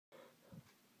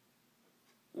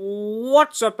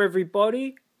What's up,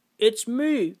 everybody? It's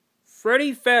me,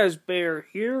 Freddy Fazbear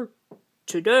here.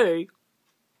 Today,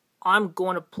 I'm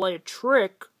going to play a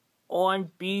trick on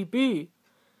BB.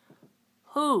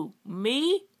 Who,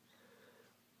 me?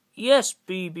 Yes,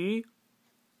 BB.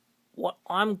 What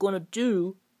I'm going to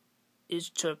do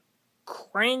is to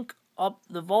crank up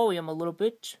the volume a little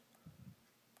bit.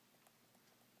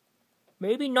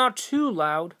 Maybe not too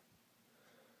loud.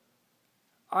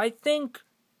 I think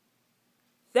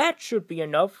that should be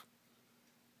enough.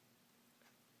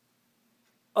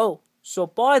 Oh, so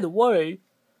by the way,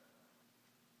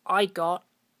 I got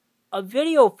a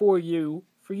video for you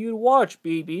to watch,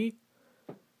 BB.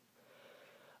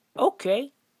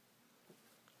 Okay.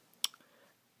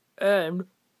 And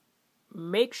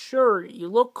make sure you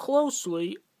look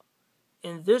closely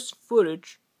in this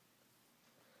footage.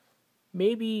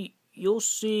 Maybe you'll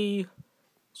see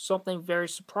something very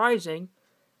surprising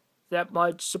that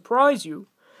might surprise you.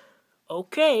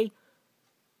 Okay,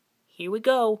 here we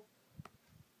go.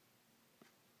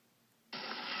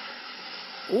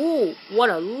 Ooh, what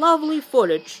a lovely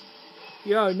footage.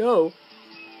 Yeah, I know.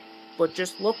 But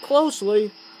just look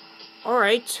closely.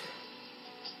 Alright.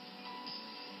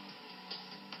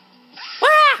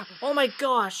 Ah! Oh my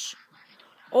gosh.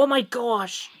 Oh my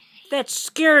gosh. That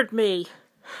scared me.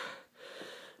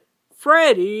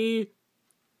 Freddy,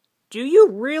 do you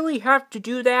really have to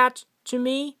do that to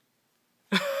me?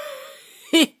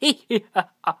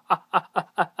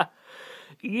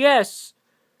 Yes,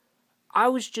 I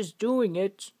was just doing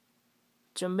it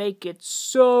to make it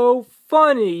so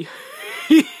funny.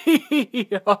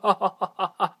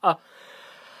 Ha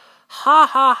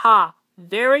ha ha.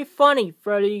 Very funny,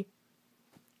 Freddy.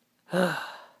 That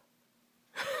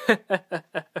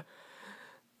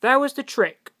was the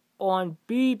trick on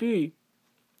BB.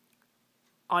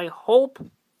 I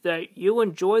hope that you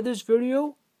enjoy this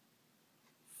video.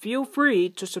 Feel free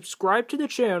to subscribe to the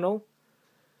channel.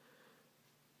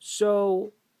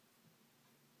 So,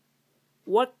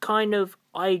 what kind of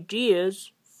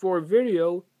ideas for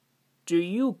video do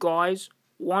you guys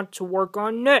want to work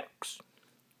on next?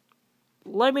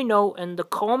 Let me know in the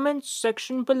comments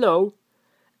section below.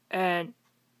 And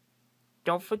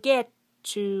don't forget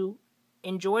to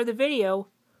enjoy the video.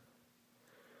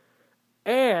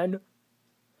 And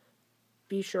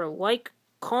be sure to like,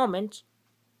 comment,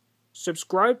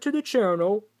 subscribe to the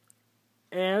channel,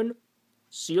 and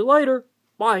see you later.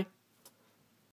 Bye.